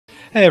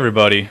Hey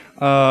everybody,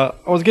 I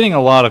was getting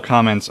a lot of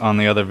comments on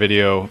the other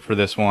video for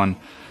this one,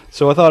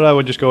 so I thought I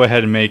would just go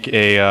ahead and make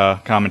a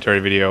commentary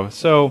video.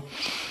 So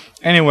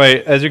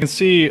anyway, as you can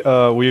see,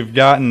 we've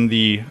gotten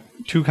the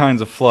two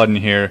kinds of flood in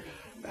here.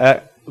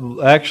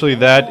 Actually,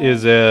 that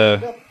is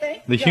the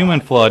human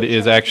flood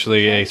is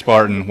actually a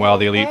Spartan, while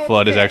the elite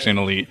flood is actually an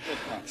elite.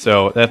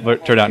 So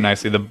that turned out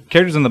nicely. The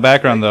characters in the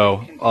background,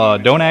 though,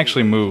 don't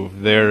actually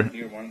move.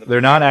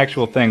 They're not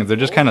actual things. They're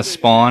just kind of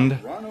spawned.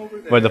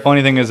 But the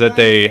funny thing is that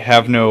they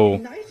have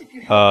no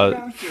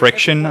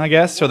friction, I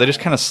guess, so they just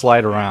kind of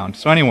slide around.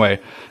 So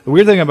anyway, the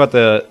weird thing about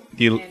the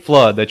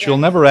flood that you'll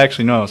never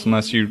actually notice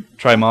unless you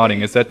try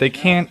modding is that they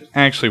can't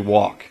actually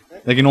walk.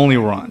 They can only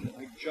run.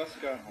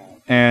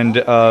 And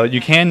you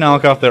can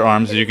knock off their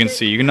arms, as you can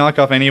see. You can knock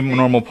off any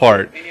normal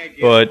part,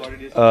 but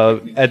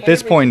at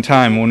this point in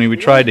time, when we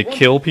tried to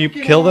kill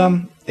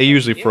them, it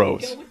usually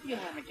froze.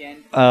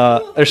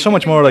 There's so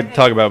much more to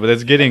talk about, but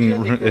it's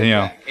getting,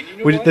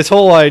 this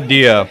whole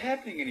idea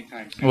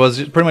was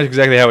pretty much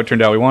exactly how it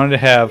turned out. We wanted to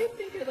have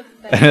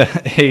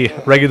a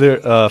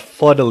regular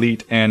flood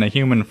elite and a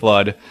human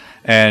flood,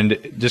 and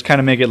just kind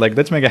of make it like,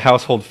 let's make a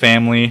household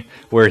family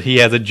where he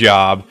has a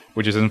job,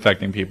 which is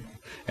infecting people,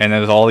 and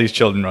there's all these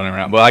children running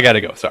around. But I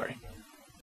gotta go, sorry.